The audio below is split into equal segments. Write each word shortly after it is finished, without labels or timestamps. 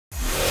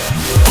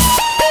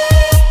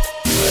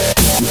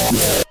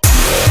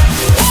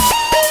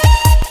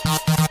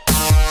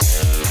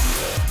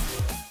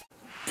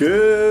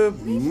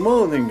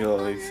Morning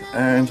guys,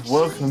 and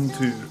welcome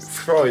to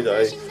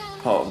Friday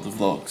part of the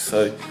vlog.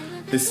 So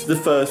this is the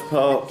first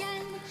part,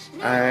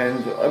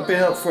 and I've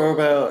been up for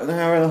about an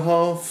hour and a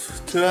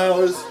half, 2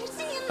 hours,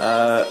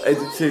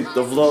 edited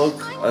the vlog.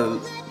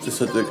 I just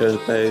had to go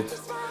to bed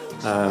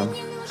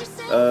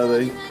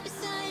early.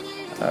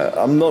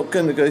 I'm not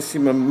going to go see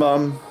my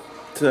mum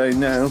today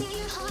now,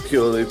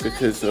 purely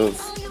because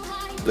of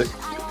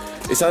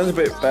it sounds a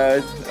bit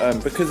bad,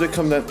 because I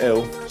come down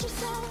ill,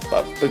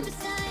 but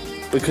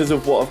because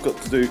of what I've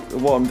got to do,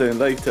 what I'm doing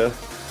later,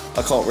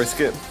 I can't risk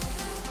it.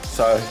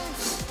 So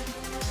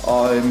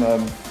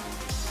I'm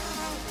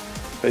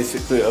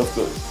basically I've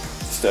got to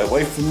stay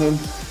away from them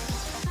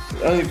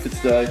only for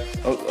today.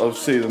 I'll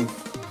see them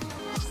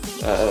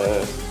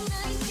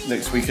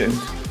next weekend.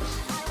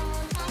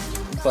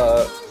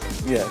 But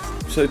yeah,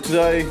 so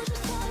today,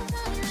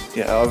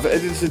 yeah, I've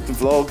edited the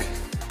vlog,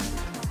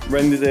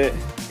 rendered it,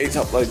 it's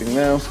uploading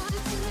now.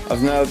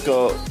 I've now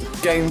got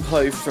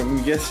gameplay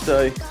from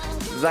yesterday.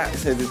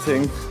 That's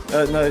editing.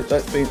 No,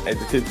 that's been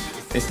edited.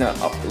 It's now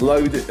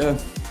uploaded,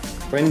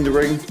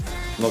 rendering.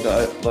 I'm not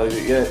going to upload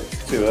it yet.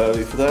 It's too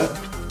early for that.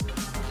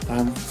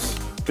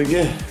 But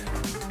yeah,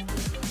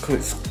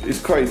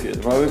 it's crazy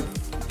at the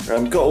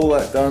moment. Got all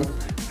that done.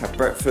 Had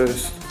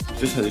breakfast.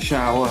 Just had a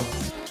shower,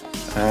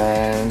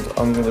 and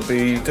I'm going to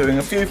be doing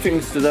a few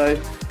things today.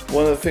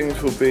 One of the things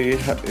will be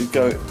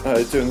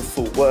doing a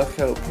full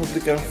workout.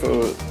 Probably go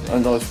for a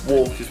nice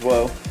walk as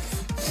well.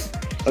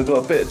 I've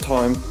got a bit of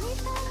time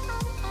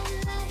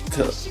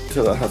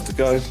till I have to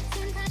go.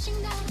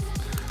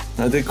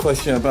 I did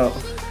question about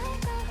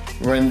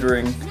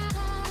rendering,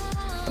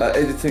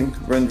 editing,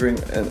 rendering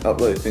and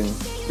uploading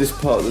this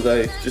part of the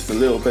day just a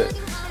little bit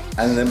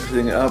and then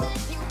putting it up,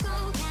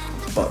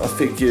 but I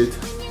figured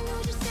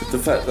with the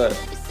fact that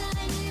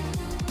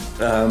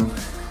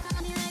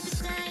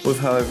with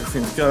how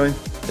everything's going,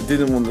 I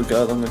didn't want to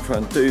go along and try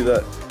and do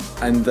that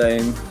and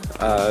then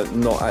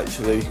not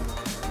actually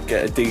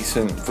get a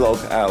decent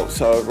vlog out,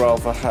 so I'd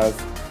rather have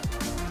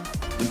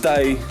the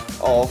day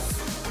off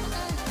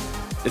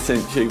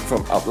essentially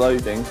from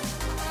uploading,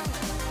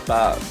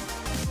 but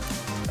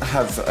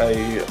have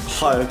a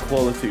higher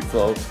quality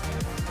vlog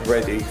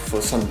ready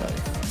for Sunday.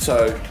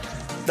 So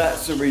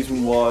that's the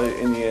reason why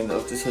in the end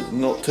I've decided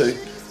not to.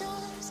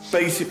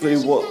 Basically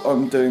what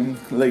I'm doing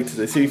later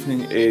this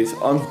evening is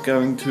I'm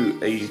going to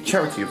a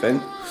charity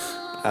event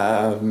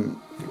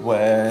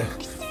where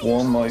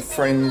one of my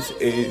friends'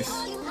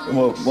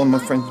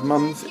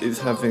 mums is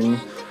having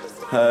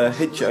her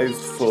head shaved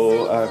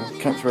for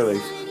cancer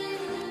relief,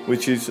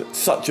 which is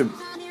such a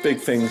big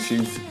thing.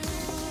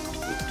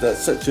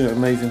 That's such an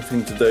amazing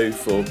thing to do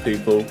for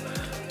people,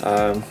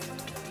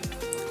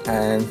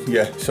 and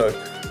yeah, so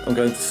I'm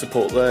going to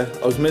support there.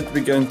 I was meant to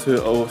be going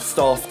to a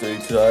staff do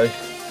today,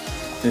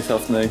 this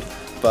afternoon,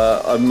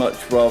 but I'd much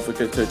rather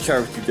go to a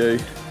charity do.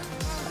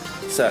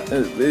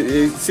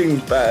 It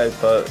seems bad,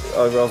 but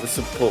I'd rather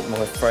support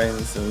my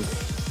friends and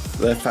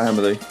their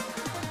family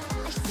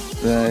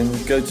than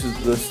go to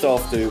the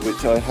staff do,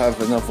 which I have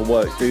another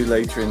work due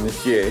later in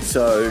this year.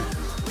 So,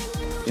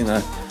 you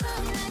know,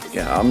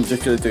 yeah, I'm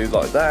just gonna do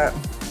like that.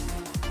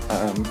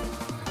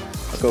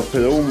 I've got to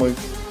put all my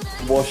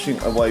washing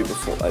away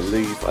before I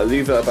leave. I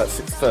leave at about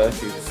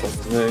 6:30 this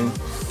afternoon.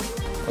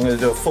 I'm gonna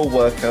do a full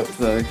workout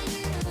today,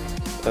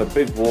 a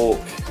big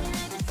walk,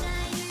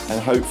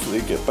 and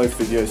hopefully get both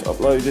videos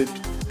uploaded.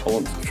 I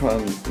want to try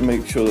and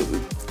make sure that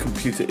the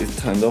computer is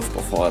turned off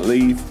before I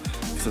leave,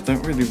 I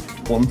don't really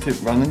want it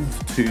running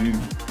for 2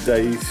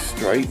 days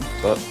straight,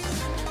 but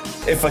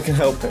if I can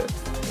help it.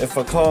 If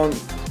I can't,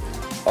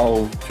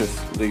 I'll just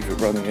leave it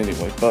running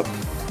anyway, but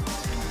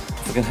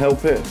if I can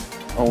help it,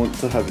 I want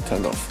to have it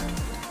turned off.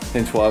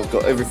 Hence why I've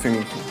got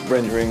everything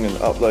rendering and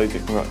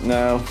uploading right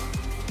now,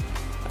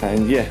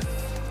 and yeah.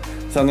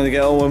 So I'm going to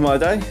get on with my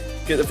day,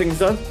 get the things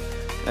done,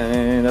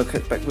 and I'll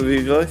catch back with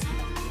you guys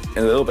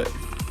in a little bit.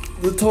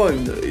 The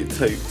time that it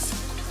takes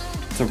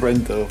to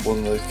render one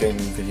of those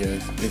gaming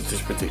videos is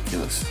just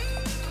ridiculous.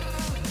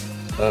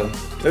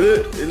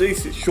 At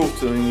least it's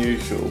shorter than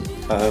usual.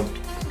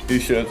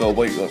 Usually I've got to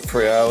wait like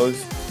 3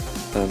 hours,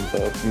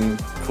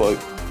 but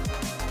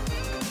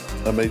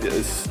I made it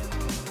as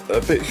a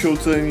bit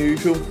shorter than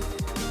usual.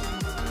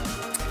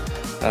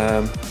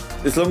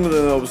 It's longer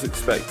than I was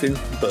expecting,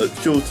 but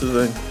shorter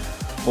than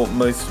what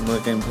most of my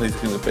gameplay is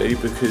going to be,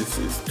 because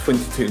it's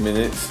 22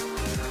 minutes,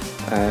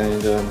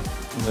 and I'm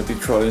going to be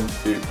trying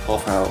to do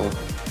half-hour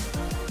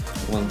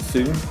one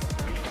soon.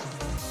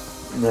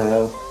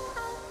 Now,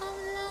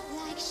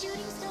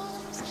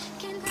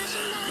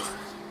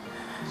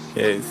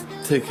 yeah, it's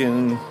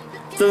taken,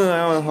 it's done an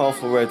hour and a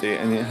half already,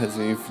 and it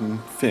hasn't even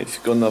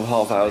finished. Got another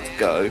half hour to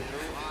go.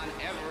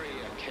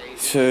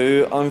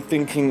 So I'm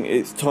thinking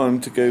it's time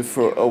to go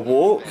for a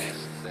walk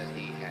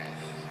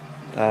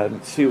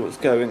and see what's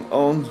going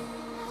on.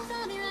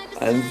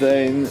 And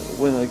then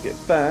when I get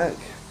back,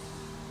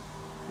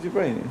 is it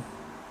raining?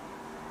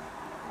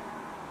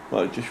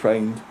 Well, it just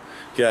rained.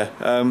 Yeah,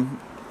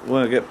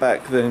 when I get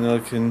back then I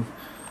can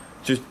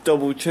just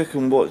double check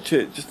and watch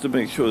it just to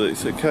make sure that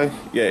it's okay.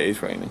 Yeah, it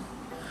is raining.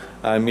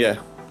 Yeah,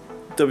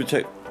 double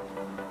check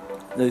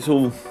that it's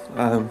all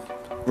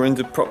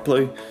rendered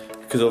properly,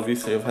 because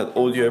obviously I've had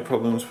audio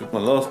problems with my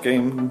last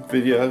game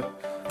video.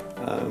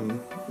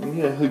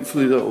 Yeah,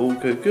 hopefully that'll all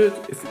go good.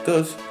 If it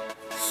does,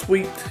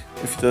 sweet.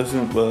 If it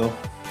doesn't, well,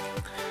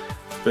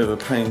 it's a bit of a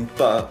pain,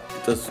 but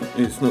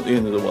it's not the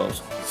end of the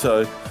world.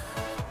 So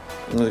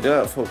I'm gonna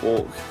go out for a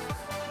walk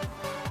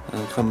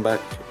and come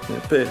back in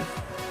a bit.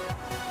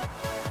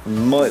 I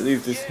might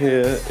leave this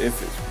here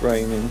if it's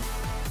raining.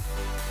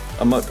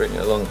 I might bring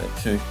it along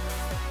actually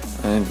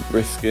and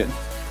risk it.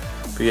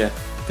 But yeah,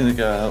 gonna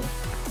go out.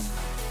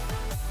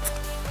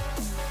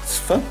 It's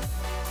fun.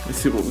 Let's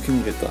see what we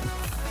can get done.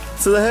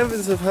 So the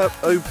heavens have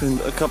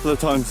opened a couple of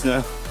times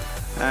now,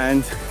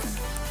 and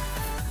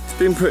it's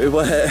been pretty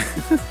wet.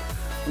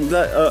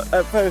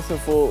 At first I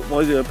thought,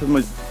 why did I put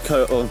my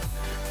coat on?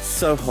 It's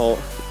so hot,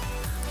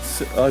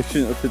 so I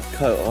shouldn't have put the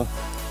coat on.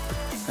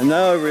 And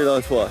now I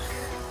realise why.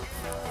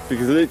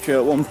 Because literally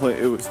at one point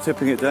it was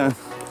tipping it down.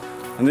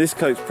 And this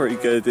coat's pretty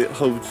good, it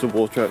holds the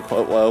water out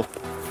quite well.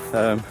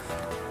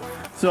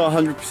 It's not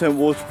 100%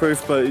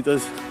 waterproof, but it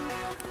does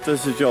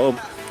the job.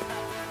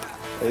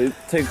 It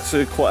takes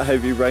quite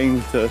heavy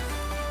rain to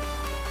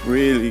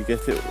really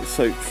get it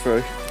soaked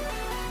through.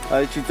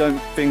 I actually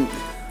don't think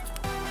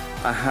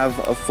I have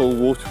a full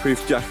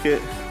waterproof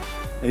jacket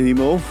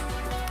anymore.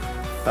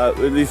 At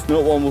least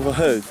not one with a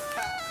hood,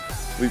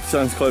 which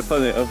sounds quite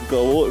funny. I've got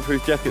a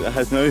waterproof jacket that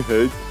has no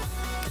hood,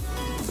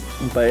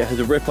 but it has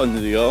a rip under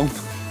the arm.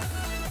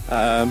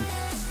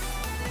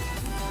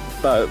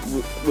 But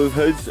with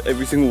hoods,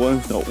 every single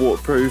one's not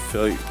waterproof,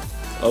 so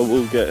I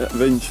will get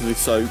eventually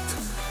soaked,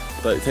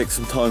 but it takes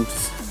some time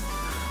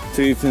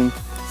to even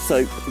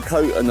soak the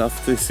coat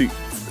enough to seep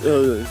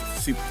through.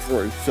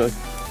 So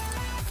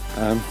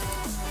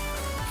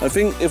I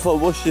think if I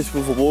wash this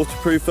with a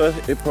waterproofer,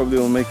 it probably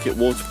will make it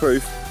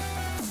waterproof.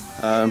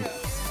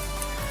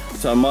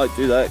 So I might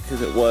do that,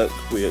 because at work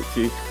we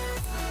actually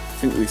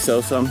think we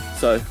sell some,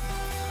 so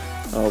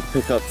I'll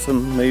pick up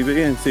some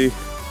maybe and see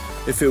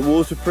if it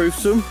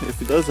waterproofs them.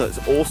 If it does, that's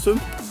awesome.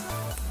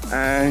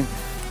 And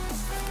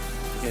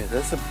yeah,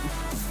 I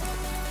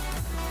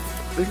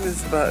think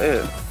that's about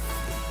it.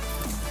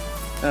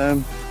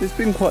 It's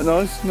been quite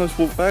nice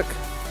walk back,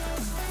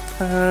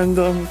 and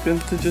I'm going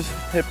to just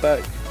head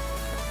back,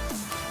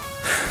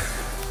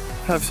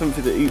 have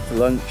something to eat for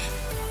lunch,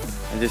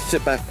 and just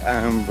sit back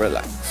and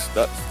relax.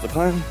 That's the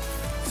plan.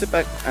 Sit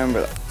back and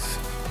relax.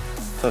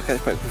 So I'll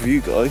catch back with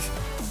you guys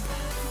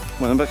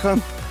when I'm back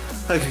home.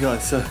 Okay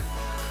guys, so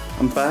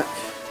I'm back.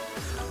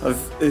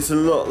 It's a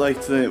lot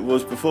later than it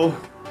was before.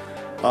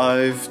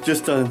 I've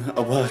just done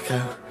a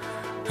workout,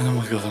 and oh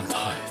my god, I'm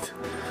tired.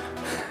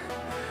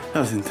 That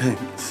was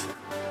intense.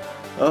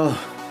 Oh,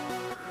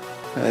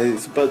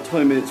 it's about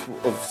 20 minutes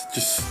of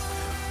just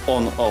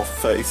on, off,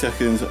 30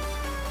 seconds,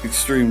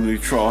 extremely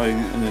trying,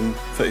 and then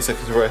 30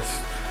 seconds of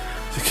rest.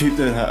 To keep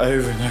doing that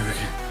over and over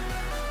again.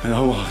 And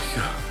oh my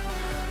god,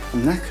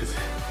 I'm knackered.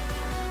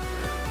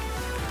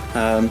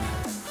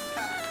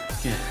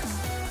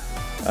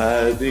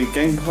 The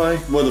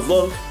gameplay, well, the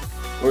vlog,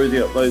 already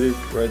uploaded,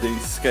 already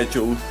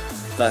scheduled,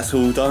 that's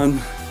all done.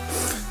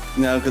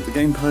 Now I've got the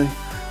gameplay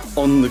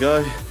on the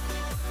go.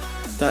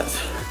 That's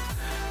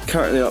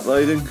currently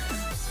uploading.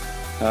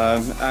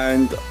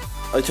 And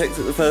I checked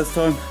it the first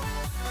time,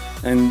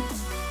 and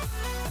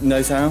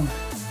no sound.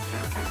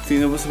 Do you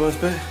know what's the worst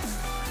bit?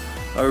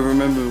 I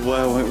remember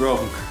where I went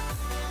wrong.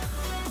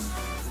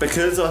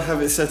 Because I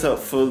have it set up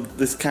for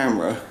this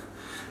camera,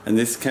 and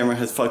this camera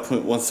has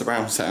 5.1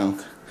 surround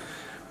sound,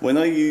 when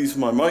I use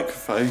my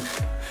microphone,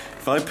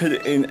 if I put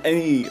it in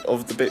any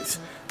of the bits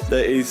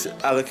that is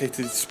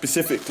allocated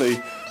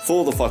specifically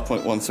for the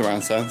 5.1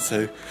 surround sound,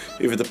 so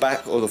either the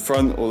back or the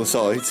front or the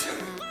sides,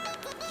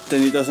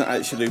 then it doesn't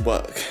actually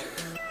work.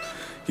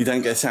 You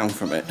don't get sound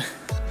from it.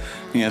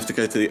 You have to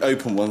go to the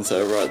open ones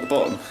that are right at the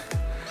bottom.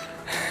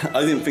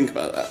 I didn't think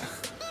about that.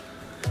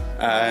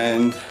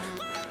 And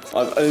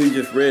I've only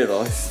just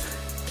realised,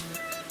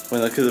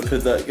 when I could have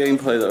put that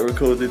gameplay that I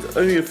recorded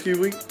only a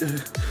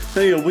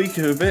week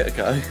and a bit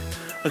ago,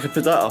 I could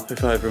put that up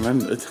if I had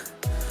remembered.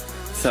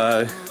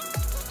 So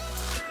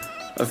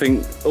I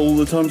think all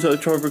the times that I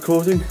tried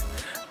recording,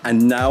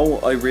 and now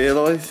I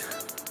realise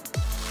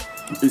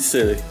it's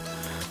silly,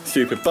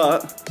 stupid,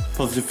 but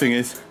positive thing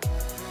is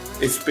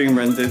it's being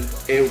rendered,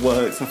 it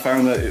works, I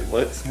found out it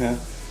works now.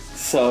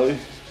 So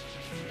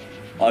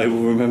I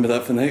will remember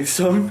that for next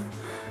time.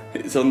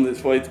 It's on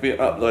its way to be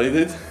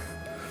uploaded.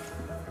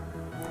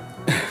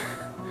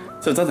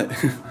 So I've done it.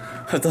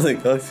 I've done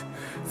it, guys.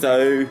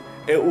 So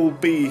it will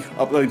be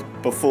uploaded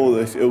before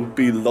this, it will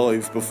be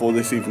live before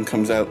this even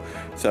comes out.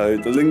 So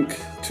the link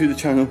to the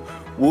channel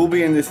will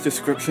be in this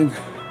description.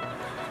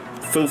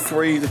 Feel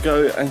free to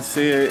go and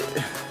see it.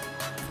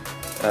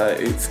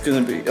 It's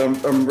gonna be,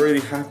 I'm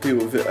really happy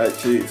with it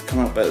actually. It's come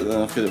out better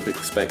than I could have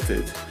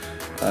expected.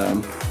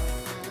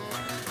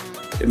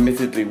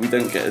 Admittedly, we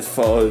don't get as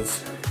far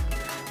as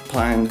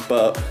planned,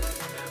 but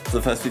for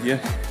the first video,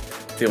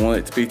 didn't want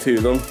it to be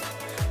too long,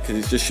 because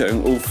it's just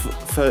showing all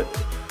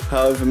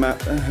however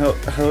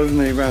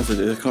many rounds I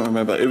did, I can't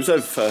remember. It was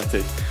over 30.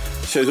 It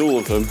shows all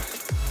of them,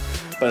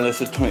 but in less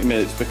than 20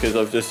 minutes because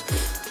I've just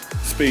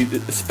sped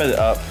it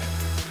up.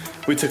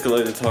 We took a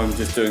load of time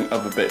just doing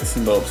other bits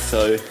and bobs,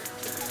 so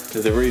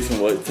there's a reason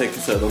why it's taken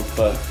so long,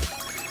 but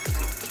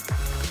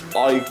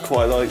I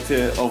quite liked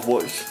it. I've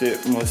watched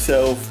it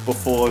myself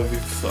before I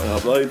started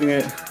uploading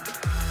it.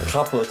 A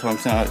couple of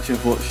times now actually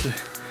I've watched it.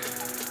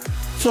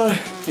 So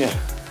yeah,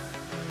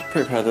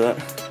 pretty proud of that.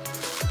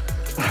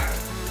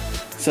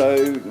 So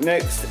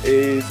next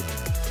is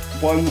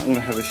 1, I'm going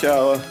to have a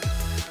shower,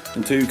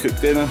 and 2, cook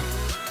dinner.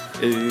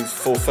 It is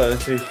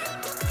 4:30.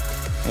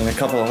 In a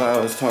couple of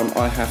hours time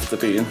I have to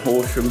be in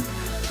Horsham,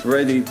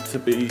 ready to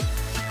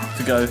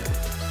go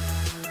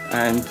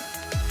and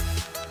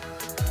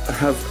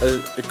have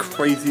a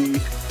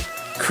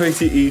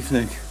crazy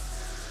evening.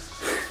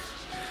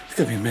 It's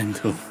gonna be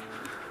mental.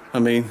 I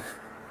mean,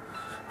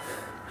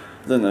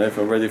 I don't know if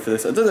I'm ready for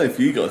this. I don't know if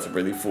you guys are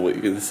ready for what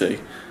you're gonna see.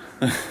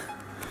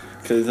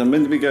 Because I'm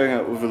meant to be going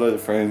out with a load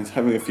of friends,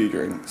 having a few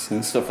drinks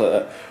and stuff like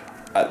that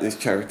at this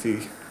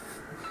charity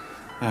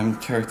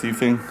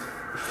thing.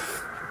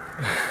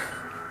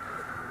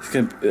 It's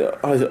gonna be,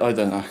 I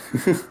don't know.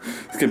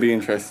 It's gonna be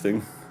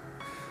interesting.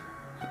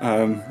 I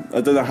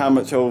don't know how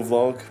much I'll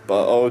vlog,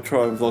 but I'll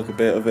try and vlog a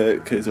bit of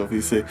it because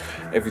obviously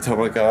every time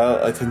I go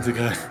out I tend to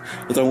go,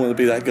 I don't want to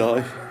be that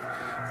guy.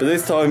 But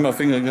this time I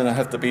think I'm gonna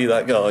have to be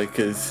that guy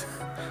because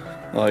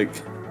like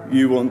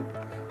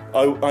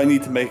I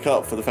need to make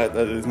up for the fact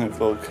that there's no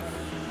vlog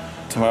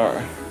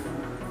tomorrow,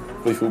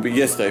 which will be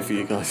yesterday for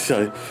you guys,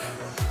 so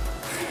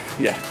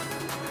yeah.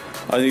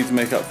 I need to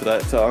make up for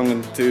that, so I'm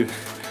going to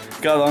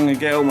go along and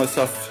get all my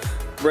stuff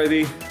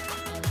ready,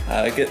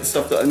 get the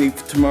stuff that I need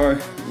for tomorrow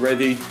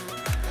ready,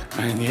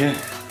 and yeah,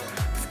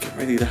 let's get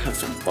ready to have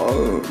some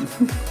fun.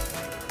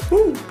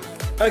 Woo.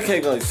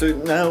 Okay guys, so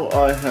now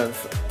I have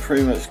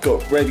pretty much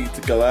got ready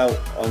to go out.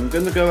 I'm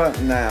going to go out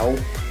now.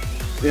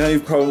 The only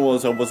problem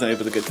was I wasn't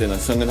able to get dinner,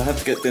 so I'm going to have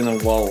to get dinner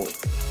while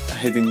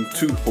heading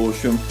to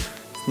Horsham.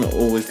 It's not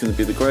always going to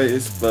be the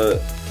greatest, but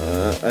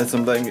as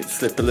I'm letting it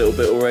slip a little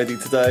bit already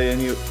today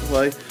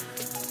anyway,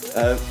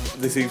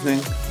 this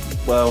evening,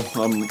 well,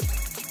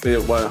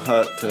 it won't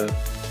hurt to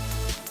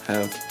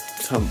have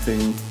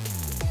something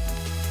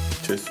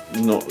just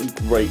not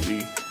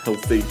greatly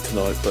healthy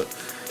tonight, but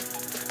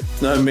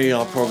knowing me,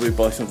 I'll probably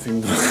buy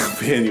something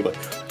healthy anyway.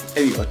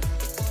 Anyway,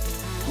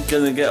 I'm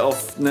going to get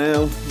off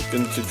now. I'm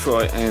going to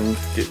try and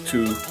get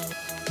to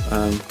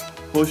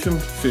Horsham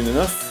soon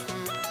enough.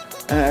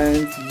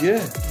 And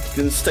yeah,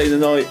 gonna stay the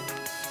night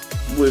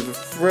with a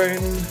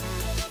friend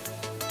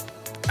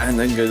and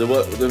then go to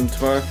work with them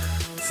tomorrow.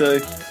 So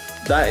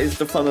that is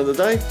the fun of the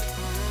day.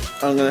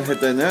 I'm gonna head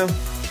there now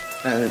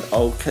and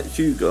I'll catch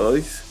you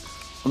guys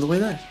on the way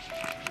there.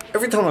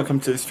 Every time I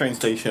come to this train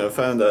station, I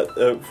found that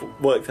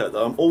worked out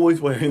that I'm always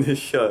wearing this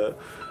shirt.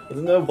 I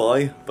don't know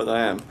why, but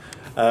I am.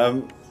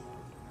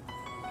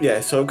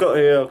 Yeah, so I've got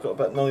here, I've got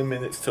about 9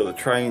 minutes till the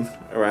train,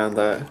 around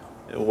that.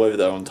 Whether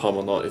they're on time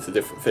or not is a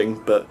different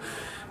thing, but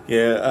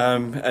yeah,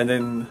 and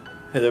then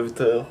head over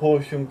to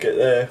Horsham, get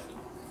there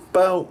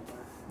about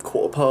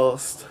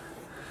 15:15,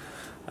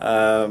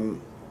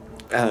 and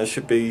I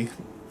should be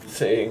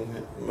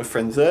seeing my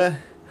friends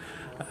there,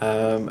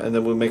 and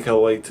then we'll make our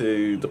way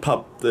to the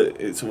pub that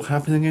it's all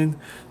happening in.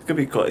 It's gonna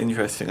be quite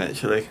interesting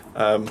actually,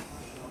 but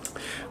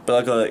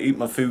I gotta eat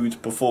my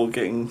food before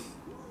getting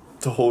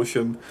to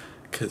Horsham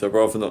because I'd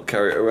rather not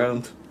carry it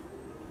around.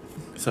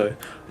 So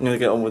I'm going to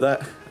get on with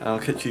that, and I'll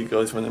catch you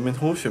guys when I'm in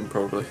Horsham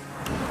probably.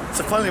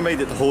 So I finally made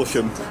it to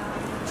Horsham.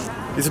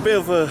 It's a bit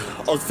of an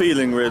odd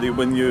feeling really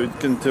when you're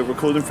going to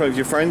record in front of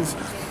your friends.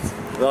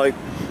 Like,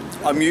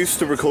 I'm used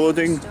to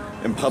recording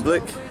in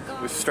public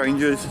with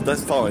strangers,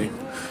 that's fine.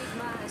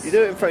 You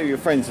do it in front of your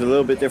friends, it's a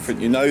little bit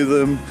different. You know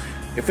them,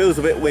 it feels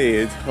a bit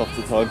weird half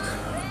the time.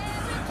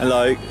 And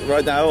like,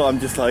 right now I'm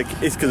just like,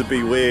 it's going to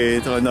be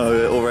weird, I know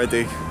it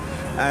already.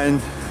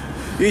 And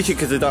usually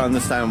because they don't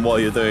understand why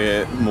you're doing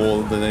it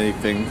more than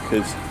anything,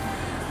 because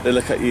they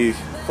look at you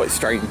quite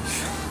strange.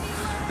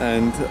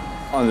 And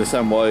I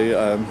understand why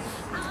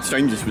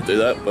strangers would do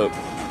that, but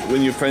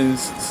when your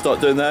friends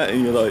start doing that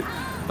and you're like,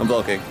 I'm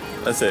vlogging,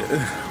 that's it.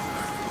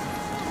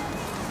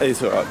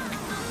 It's alright.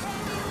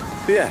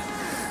 But yeah,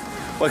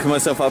 waking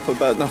myself up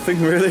about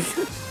nothing really.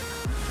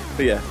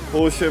 But yeah,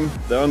 Horsham,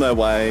 they're on their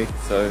way,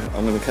 so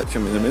I'm going to catch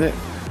them in a minute.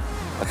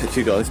 I'll catch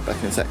you guys back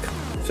in a sec.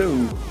 So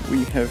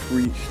we have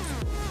reached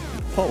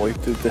partway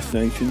to the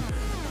destination.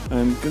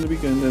 I'm going to be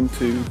going down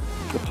to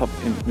the pub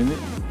in a minute.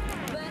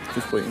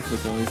 Just waiting for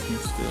the guys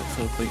who's still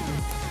outside waiting.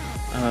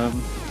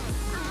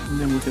 And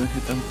then we're going to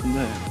head down from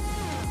there.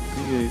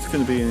 But yeah, it's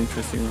going to be an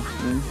interesting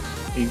afternoon,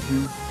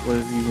 evening,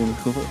 whatever you want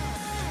to call it.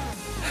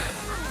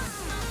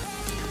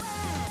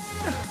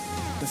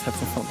 Let's have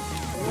some fun.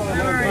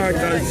 Alright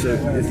guys, so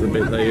it's a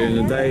bit later in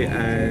the day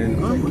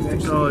and I'm with the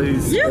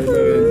guys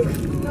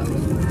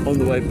on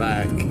the way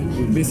back.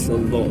 We missed a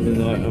lot of the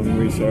night, I'm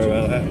really sorry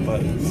about that,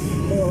 but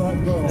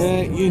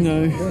you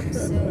know,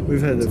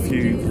 we've had a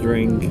few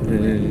drinks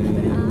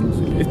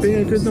and it's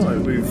been a good night.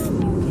 We've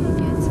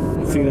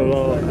sing a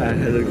lot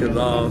and had a good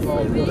laugh.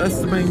 And that's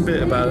the main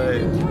bit about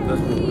it.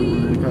 That's what we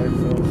wanted to go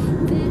for.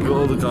 Got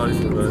all the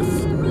guys with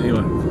us.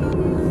 Anyway,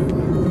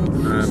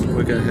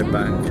 we're going to head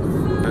back.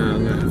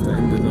 I'm going to have to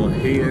end the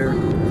night here.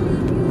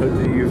 Hope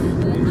that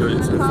you've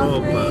enjoyed it so far,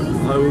 but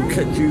I will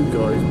catch you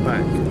guys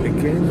back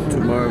again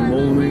tomorrow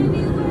morning.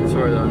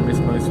 Sorry that I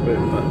missed most of it,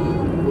 but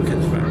we'll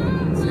catch you back.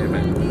 See you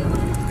then.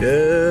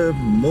 Good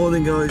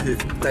morning, guys.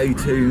 It's day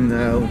 2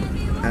 now,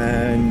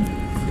 and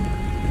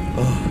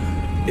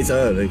it's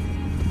early.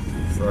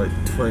 It's like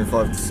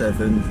 25 to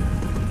 7.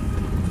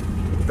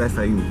 Beth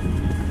ain't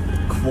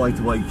quite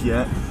awake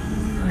yet.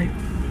 Right.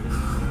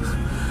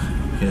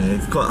 Yeah,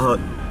 it's quite a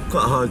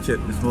hardship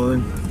this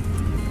morning.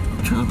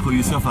 Trying to pull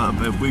yourself out of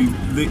bed. We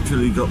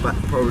literally got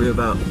back probably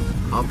about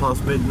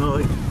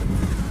midnight,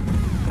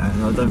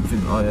 and I don't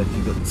think I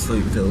actually got to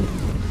sleep till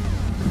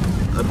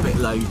a bit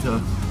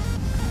later.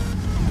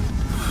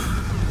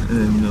 And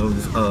then I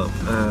was up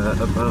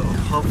about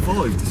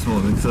 5:30 this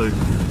morning, so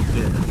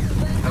yeah,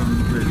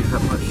 haven't really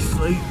had much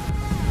sleep,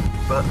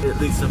 but at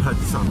least I've had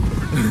the sun.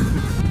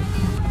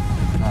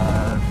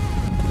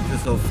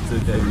 Just off to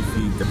go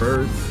feed the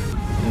birds,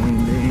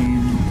 and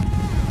then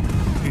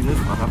who knows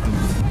what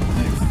happens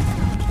next.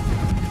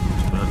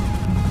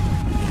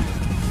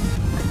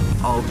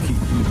 I'll keep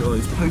you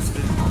guys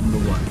posted on the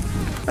way.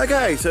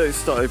 Okay, so it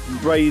started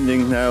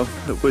raining now.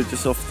 We're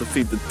just off to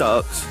feed the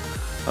ducks.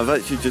 I've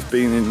actually just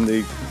been in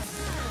the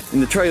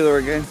trailer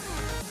again.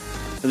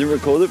 I didn't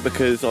record it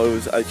because I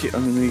was actually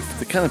underneath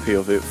the canopy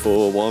of it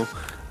for a while,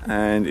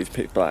 and it's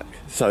pitch black.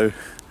 So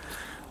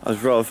I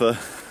was rather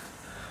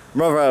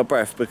out of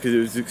breath because it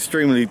was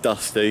extremely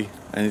dusty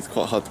and it's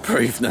quite hard to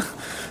breathe now.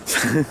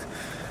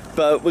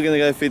 But we're gonna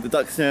go feed the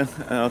ducks now,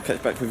 and I'll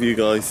catch back with you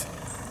guys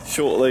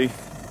shortly,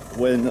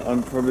 when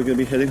I'm probably going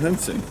to be heading home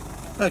soon.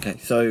 Okay,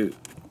 so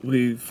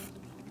we've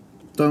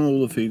done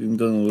all the feeding,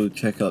 done all the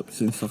checkups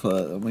and stuff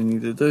like that we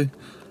need to do,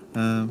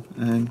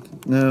 and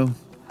now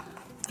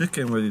just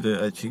getting ready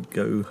to actually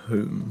go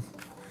home.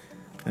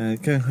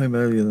 Going home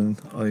earlier than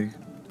I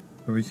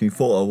originally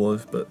thought I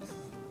was, but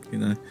you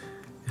know,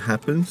 it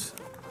happens.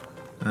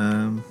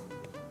 Yeah,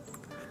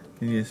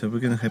 so we're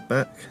going to head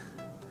back,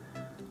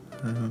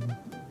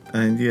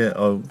 and yeah,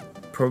 I'll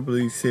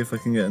probably see if I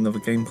can get another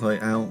gameplay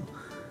out.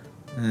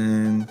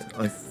 And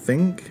I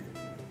think,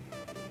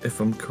 if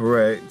I'm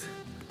correct,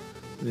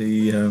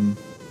 the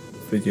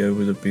video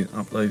would have been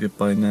uploaded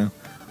by now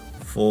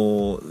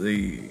for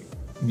the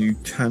new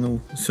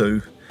channel,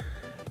 so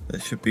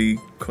that should be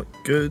quite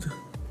good.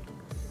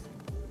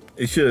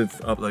 It should have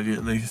uploaded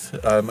at least,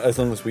 as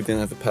long as we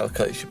didn't have a power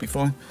cut, it should be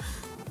fine.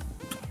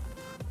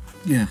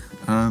 Yeah,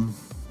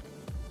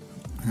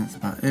 that's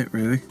about it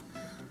really.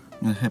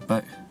 I'm gonna head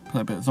back,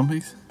 play a bit of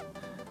zombies,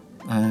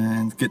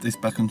 and get this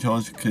back on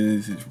charge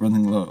because it's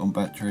running low on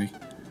battery.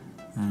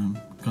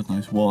 God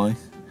knows why,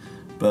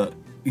 but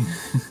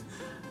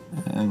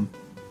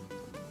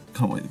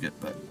can't wait to get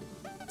back.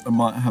 I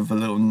might have a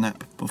little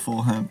nap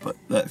beforehand, but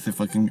that's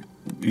if I can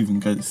even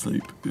go to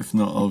sleep. If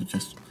not, I'll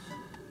just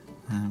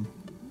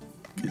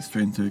get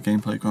straight into a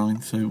gameplay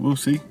grind, so we'll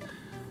see.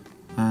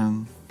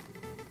 And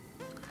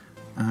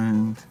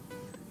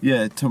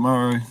yeah,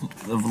 tomorrow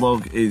the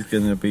vlog is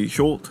going to be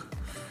short,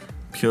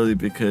 purely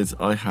because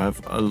I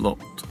have a lot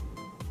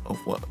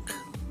of work.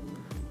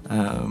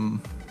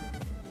 I'm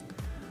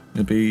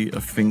going to be, I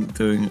think,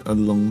 doing a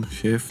long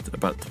shift,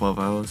 about 12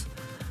 hours,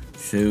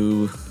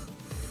 so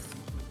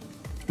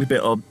a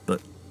bit odd,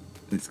 but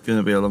it's going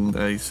to be a long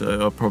day,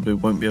 so I probably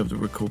won't be able to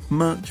record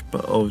much,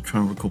 but I'll try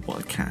and record what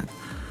I can.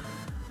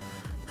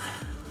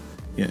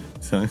 Yeah,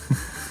 so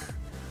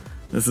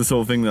that's the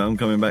sort of thing that I'm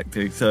coming back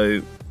to,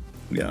 so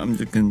yeah, I'm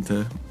just going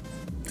to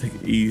take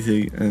it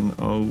easy and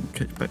I'll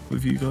catch back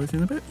with you guys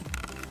in a bit.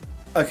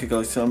 Okay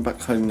guys, so I'm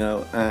back home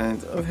now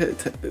and I've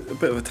hit a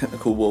bit of a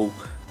technical wall.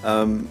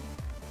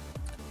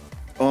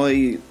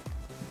 I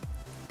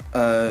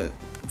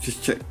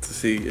just checked to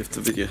see if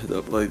the video had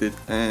uploaded,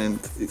 and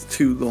it's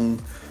too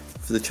long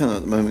for the channel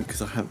at the moment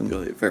because I haven't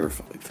got it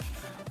verified.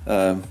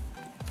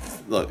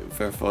 Like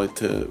verified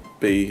to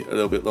be a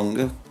little bit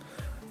longer,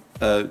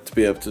 to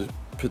be able to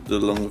put the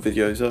longer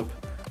videos up.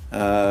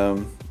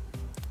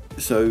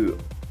 So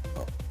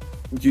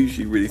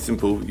usually really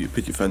simple, you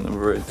put your phone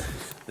number in,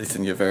 they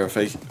send you a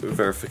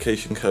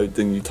verification code,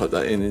 then you type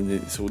that in and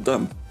it's all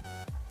done.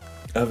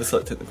 I have a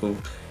slight technical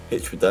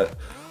hitch with that.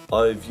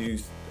 I've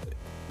used,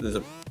 it's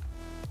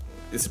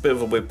a bit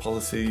of a weird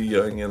policy,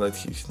 you're only allowed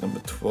to use your number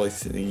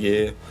twice in a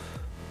year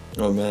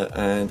on there,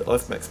 and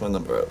I've maxed my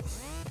number out.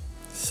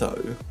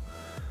 So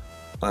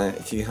I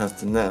actually have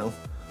to now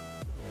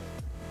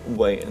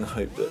wait and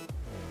hope that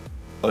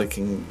I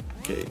can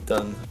get it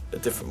done a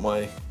different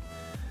way.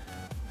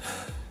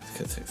 It's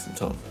going to take some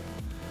time,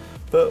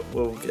 but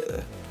we'll get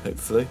there,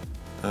 hopefully.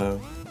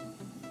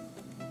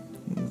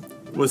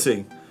 We'll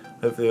see.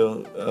 Hopefully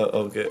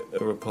I'll get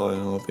a reply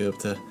and I'll be able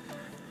to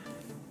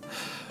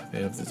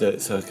do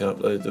it so I can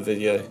upload the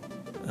video.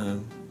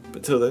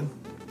 But till then,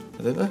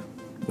 I don't know.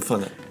 We'll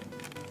find out.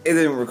 It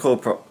didn't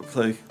record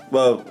properly.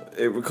 Well,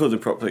 it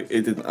recorded properly,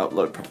 it didn't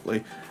upload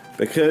properly.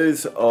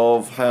 because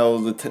of how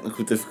the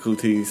technical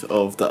difficulties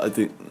of that I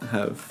didn't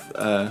have,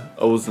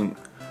 I wasn't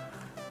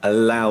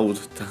allowed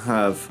to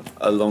have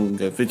a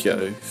longer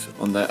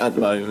videos on there at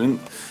the moment,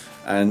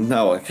 and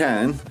now I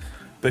can.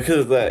 Because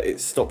of that,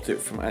 it stopped it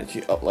from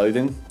actually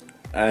uploading,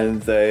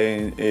 and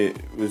then it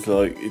was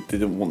like it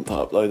didn't want to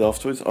upload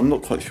afterwards. I'm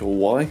not quite sure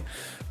why,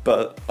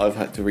 but I've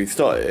had to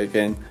restart it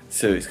again,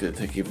 so it's going to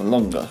take even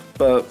longer.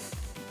 But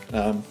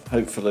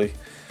hopefully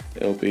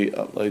it'll be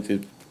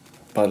uploaded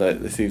by later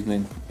this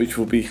evening, which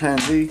will be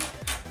handy.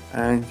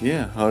 And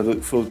yeah, I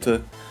look forward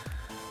to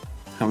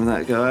having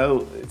that go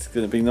out. It's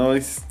going to be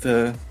nice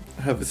to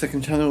have a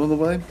second channel on the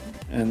way,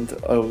 and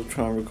I will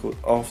try and record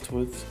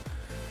afterwards.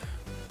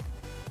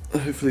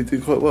 Hopefully do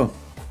quite well.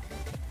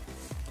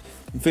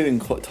 I'm feeling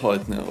quite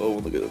tired now. I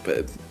want to go to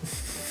bed.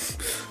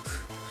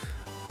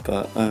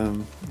 But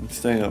I'm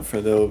staying up for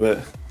a little bit.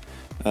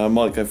 I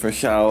might go for a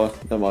shower.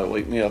 That might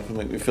wake me up and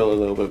make me feel a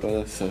little bit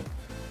better. So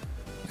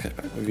I'll get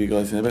back with you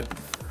guys in a bit.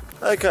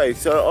 Okay,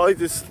 so I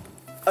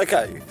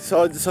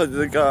decided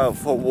to go out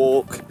for a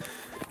walk.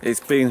 It's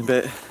getting a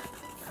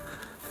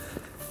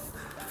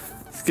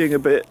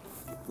bit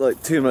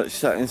like too much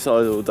sat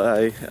inside all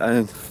day,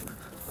 and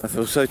I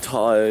feel so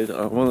tired.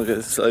 I want to go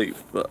to sleep,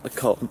 but I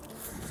can't.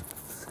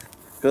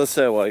 Gotta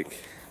stay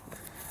awake.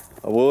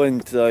 I will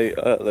end today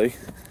early.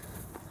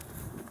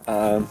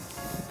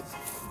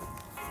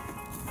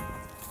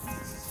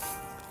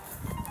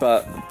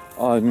 But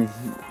I'm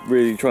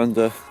really trying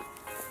to.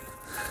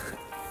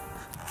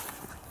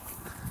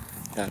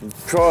 I'm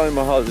trying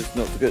my hardest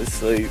not to go to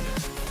sleep.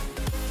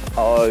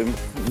 I'm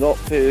not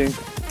feeling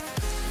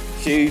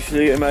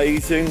hugely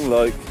amazing.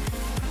 Like,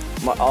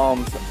 my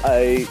arms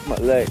ache, my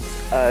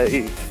legs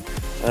ache.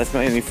 That's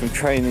mainly from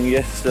training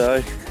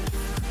yesterday.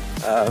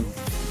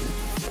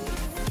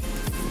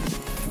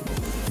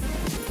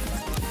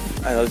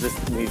 And I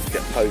just need to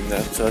get home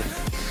now, so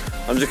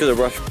I'm just going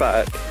to rush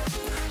back.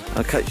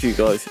 I'll catch you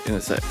guys in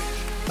a sec.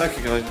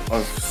 Okay guys,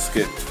 I've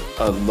skipped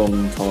a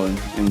long time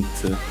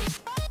into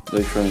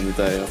later on in the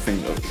day. I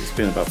think it's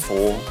been about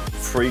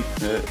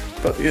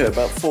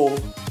about 4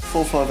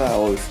 or 5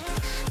 hours.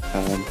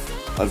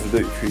 I've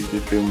literally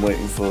just been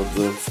waiting for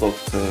the vlog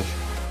to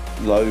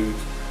load,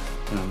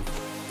 to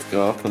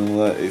go up, and all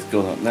that. It's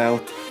gone up now.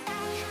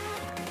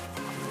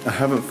 I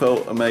haven't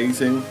felt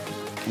amazing.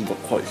 I'm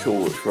not quite sure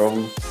what's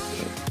wrong.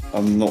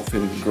 I'm not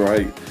feeling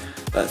great.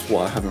 That's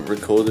why I haven't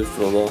recorded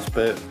for the last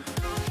bit.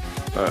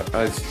 But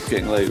as it's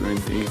getting later in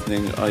the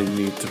evening, I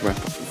need to wrap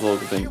up the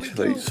vlog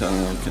eventually so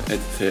I can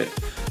edit it,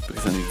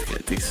 because I need to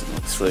get a decent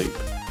night's sleep,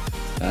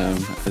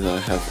 as I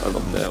have a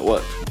long day at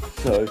work.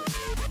 So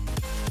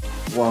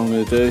what I'm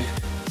going to do,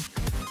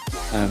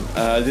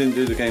 I didn't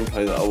do the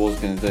gameplay that I was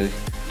going to do.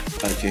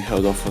 I actually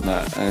held off on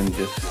that and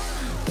just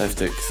left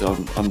it because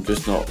I'm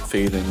just not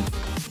feeling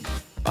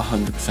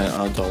 100%.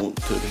 I don't want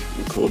to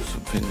record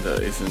something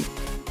that isn't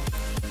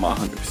my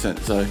 100%,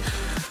 so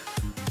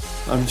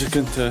I'm just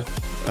going to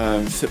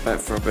sit back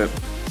for a bit,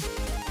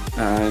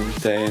 and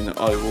then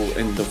I will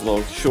end the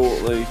vlog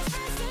shortly,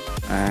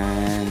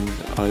 and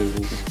I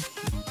will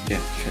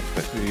check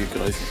back with you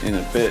guys in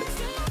a bit,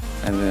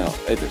 and then I'll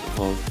edit the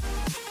vlog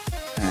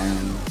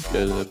and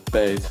go to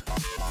bed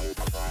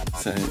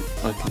so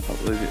I can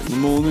upload it in the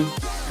morning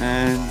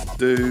and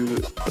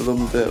do a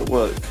long day at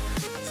work.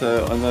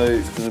 So I know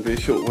it's going to be a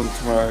short one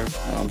tomorrow,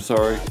 and I'm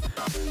sorry,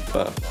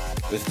 but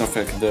there's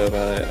nothing I can do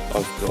about it.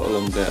 I've got a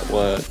long day at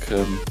work,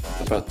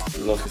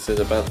 like I said,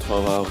 about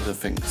 12 hours I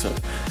think, so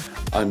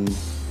I'm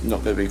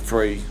not going to be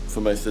free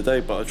for most of the day,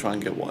 but I'll try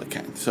and get what I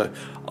can. So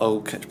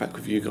I'll catch back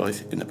with you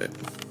guys in a bit.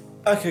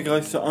 Okay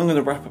guys, so I'm going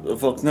to wrap up the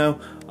vlog now.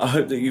 I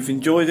hope that you've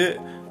enjoyed it.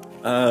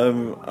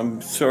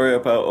 I'm sorry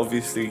about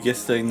obviously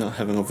yesterday not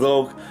having a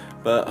vlog,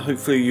 but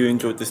hopefully you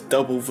enjoyed this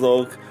double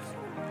vlog.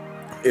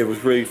 It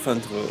was really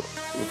fun to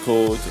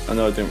record. I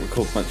know I didn't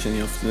record much in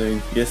the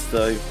afternoon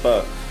yesterday,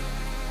 but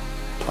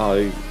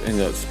I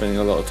ended up spending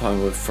a lot of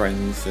time with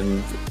friends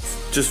and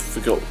just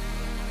forgot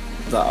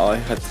that I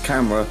had the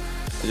camera.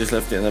 I just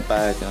left it in a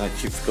bag and I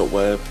actually forgot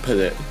where I put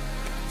it.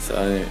 So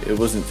it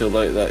wasn't until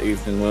late that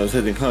evening when I was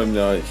heading home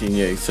that I actually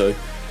knew. So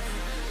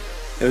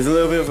it was a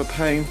little bit of a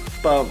pain,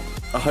 but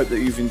I hope that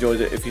you've enjoyed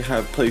it. If you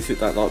have, please hit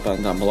that like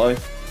button down below.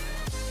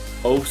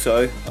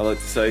 Also, I'd like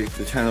to say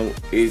the channel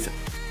is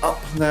up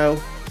now.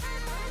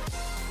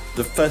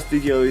 The first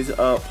video is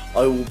up.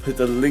 I will put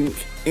the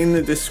link in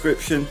the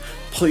description.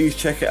 Please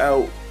check it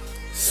out.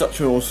 Such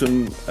an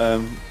awesome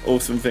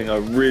thing. I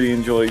really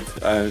enjoyed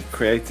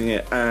creating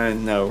it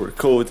and now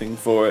recording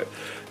for it.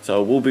 So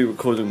I will be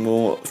recording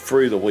more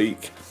through the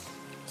week.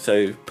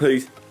 So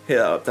please hit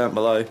that up down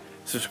below.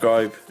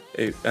 Subscribe,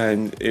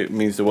 and it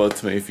means the world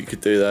to me if you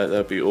could do that.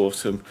 That'd be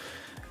awesome.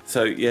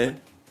 So yeah,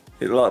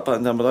 hit the like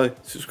button down below.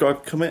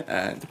 Subscribe, comment,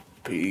 and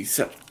peace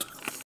out.